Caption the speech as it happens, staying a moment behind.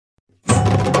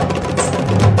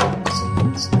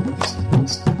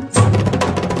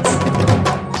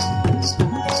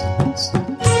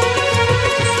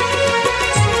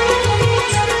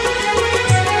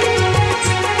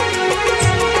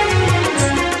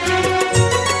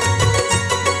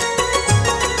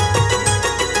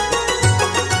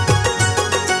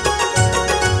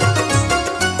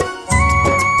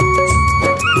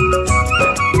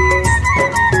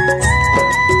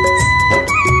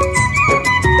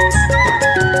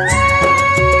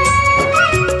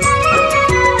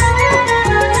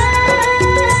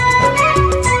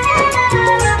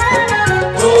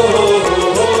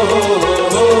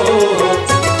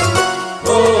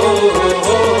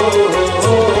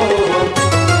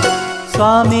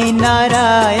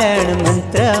સ્વામિનારાયણ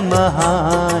મંત્ર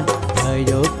મહાન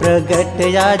થયો પ્રગટ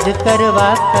યાજ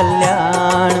કરવા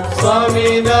કલ્યાણ.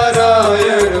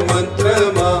 સ્વામિનારાયણ મંત્ર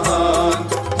મહાન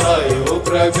થયો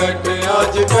પ્રગટ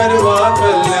યાજ કરવા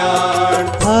કલ્યાણ.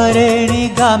 હરેણી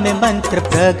ગામે મંત્ર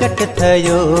પ્રગટ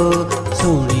થયો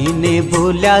સુણીને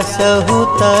ભૂલ્યા સહુ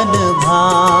તન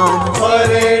ભાન.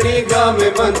 હરેણી ગામે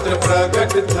મંત્ર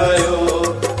પ્રગટ થયો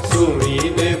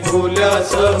સુણીને ભૂલ્યા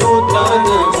સહુ તન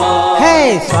ભાન. હે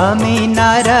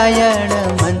સ્વામિનારાયણ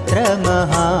મંત્ર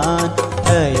મહાન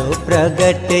થયો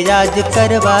પ્રગટ યાજ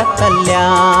કરવા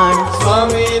કલ્યાણ.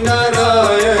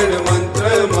 સ્વામિનારાયણ મંત્ર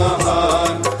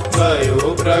મહાન થયો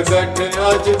પ્રગટ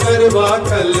યાજ કરવા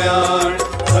કલ્યાણ.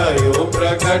 થયો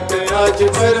પ્રગટ યાજ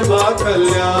કરવા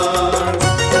કલ્યાણ.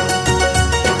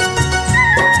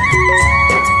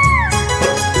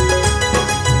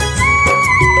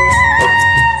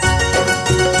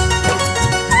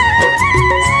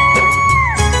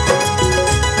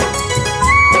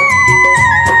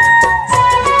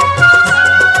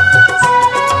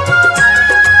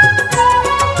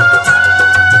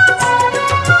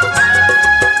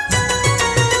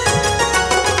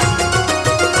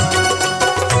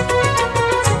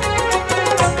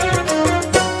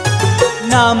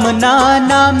 નામના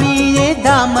નામીએ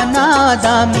ધામના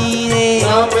ધામીએ.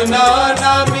 નામના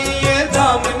નામીએ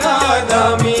ધામના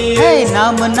ધામીએ. હે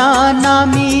નામના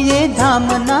નામીએ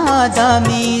ધામના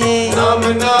ધામીએ.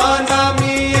 નામના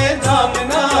નામીએ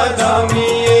ધામના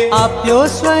ધામીએ. આપ્યો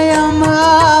સ્વયં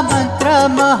આ મંત્ર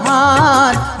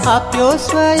મહાન. આપ્યો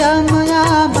સ્વયં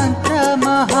આ મંત્ર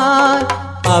મહાન.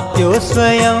 આપ્યો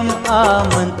સ્વયં આ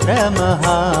મંત્ર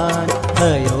મહાન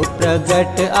થયો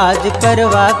પ્રગટ આજ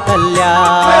કરવા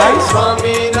કલ્યાણ.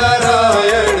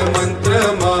 સ્વામિનારાયણ મંત્ર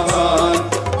મહાન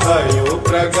થયો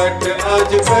પ્રગટ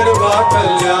આજ કરવા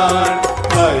કલ્યાણ.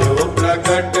 થયો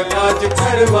પ્રગટ આજ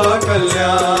કરવા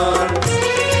કલ્યાણ.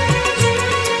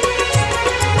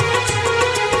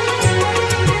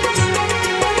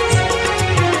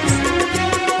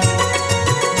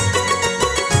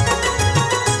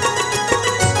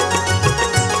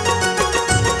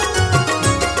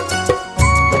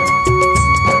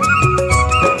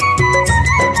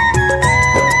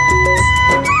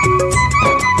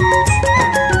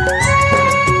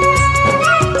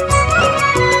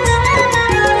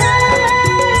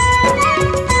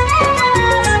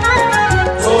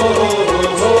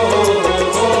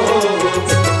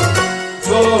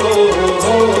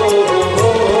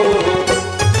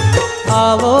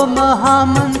 આવો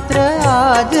મહામંત્ર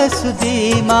આજ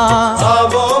સુધીમાં.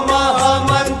 આવો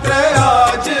મહામંત્ર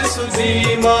આજ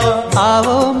સુધીમાં.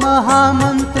 આવો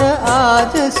મહામંત્ર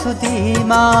આજ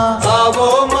સુધીમાં. આવો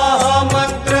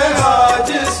મહામંત્ર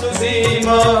આજ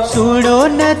સુધીમાં. સુણો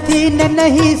નથી ને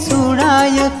નહીં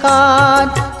સુણાય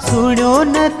કાન. સુણો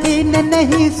નથી ને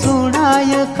નહીં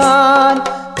સુણાય કાન.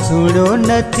 સુણો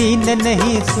નથી ને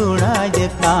નહીં સુણાય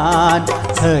કાન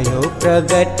થયો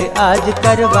પ્રગટ આજ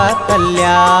કરવા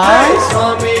કલ્યાણ.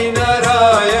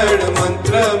 સ્વામિનારાયણ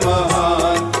મંત્ર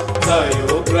મહાન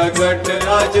થયો પ્રગટ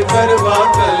આજ કરવા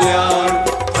કલ્યાણ.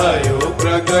 થયો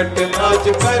પ્રગટ આજ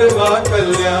કરવા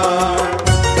કલ્યાણ.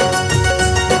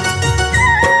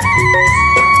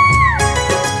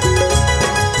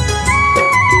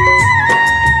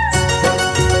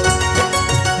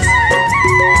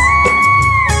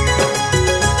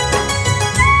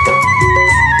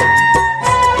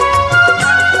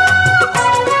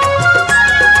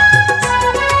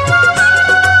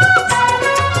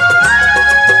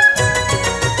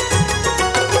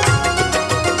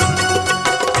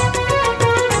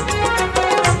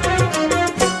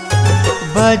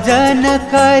 ભજન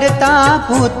કરતા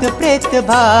ભૂત પ્રેત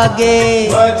ભાગે.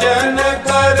 ભજન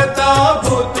કરતા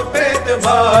ભૂત પ્રેત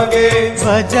ભાગે.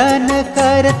 ભજન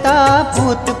કરતા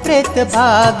ભૂત પ્રેત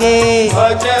ભાગે.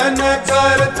 ભજન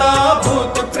કરતા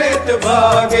ભૂત પ્રેત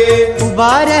ભાગે.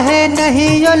 ઉભા રહે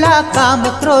નહીં ઓલા કામ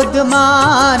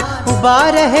ક્રોધમાન. ઉભા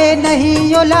રહે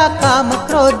નહીં ઓલા કામ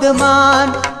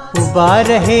ક્રોધમાન. ઉભા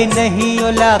રહે નહીં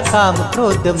ઓલા કામ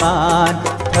ક્રોધમાન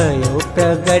થયો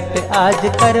પ્રગટ આજ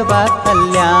કરવા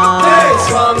કલ્યાણ.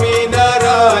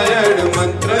 સ્વામિનારાયણ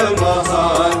મંત્ર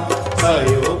મહાન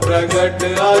થયો પ્રગટ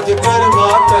આજ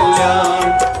કરવા કલ્યાણ.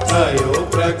 થયો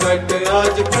પ્રગટ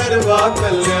આજ કરવા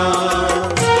કલ્યાણ.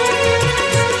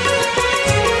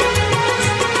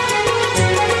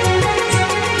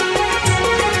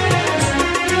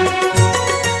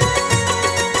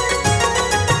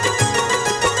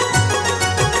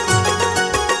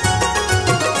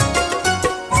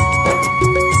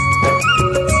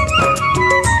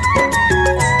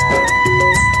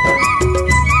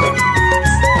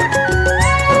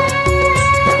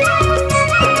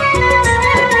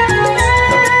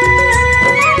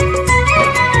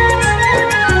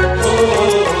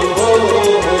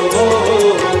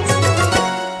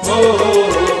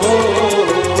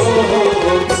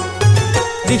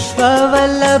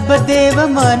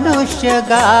 मनुष्य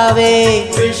गावे,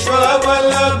 विश्व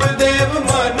वल्लभ देव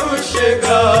मनुष्य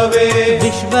गावे,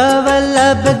 विश्व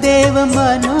वल्लभ देव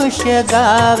मनुष्य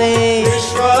गावे,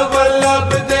 विश्व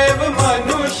वल्लभ देव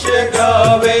मनुष्य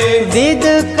गावे। वेद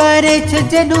करे छ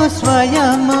जनु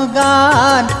स्वयं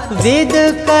गान, वेद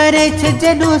करे छ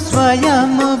जनु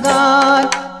स्वयं गान,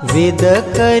 वेद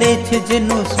करे छ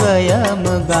जनु स्वयं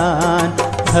गान,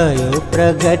 भयो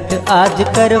प्रगट आज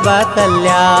करवा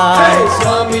कल्याण।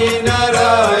 स्वामी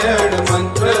नारायण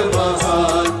मंत्र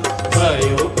महान,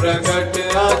 भयो प्रगट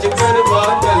आज करवा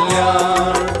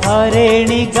कल्याण।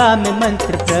 हरेणी गाम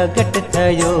मंत्र प्रगट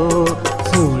थयो,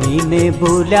 सुनीने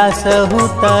बोल्या सहु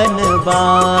तन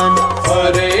बान।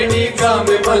 हरेणी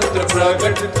गाम मंत्र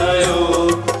प्रगट थयो,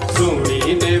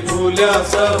 सुनीने बोल्या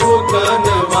सहु तन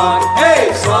बान। हे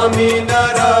स्वामी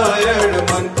नारायण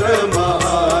मंत्र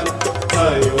महान,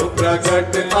 भयो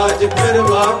प्रगट आज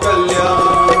करवा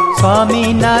कल्याण।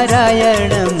 स्वामी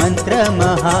नारायण मंत्र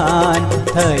महान,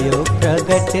 थयो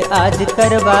प्रगट आज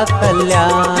करवा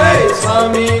कल्याण। जय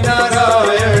स्वामी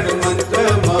नारायण मंत्र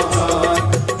महान,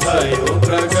 भयो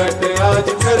प्रगट आज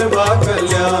करवा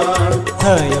कल्याण।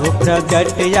 थयो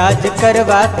प्रगट आज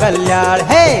करवा कल्याण।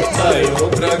 हे भयो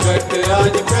प्रगट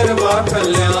आज करवा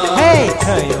कल्याण। हे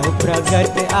थयो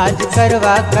प्रगट आज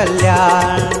करवा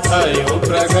कल्याण। भयो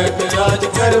प्रगट आज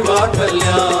करवा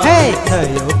कल्याण। हे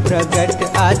थयो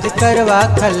प्रगट आज करवा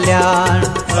कल्याण।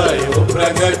 भयो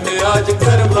प्रगट आज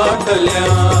करवा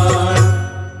कल्याण।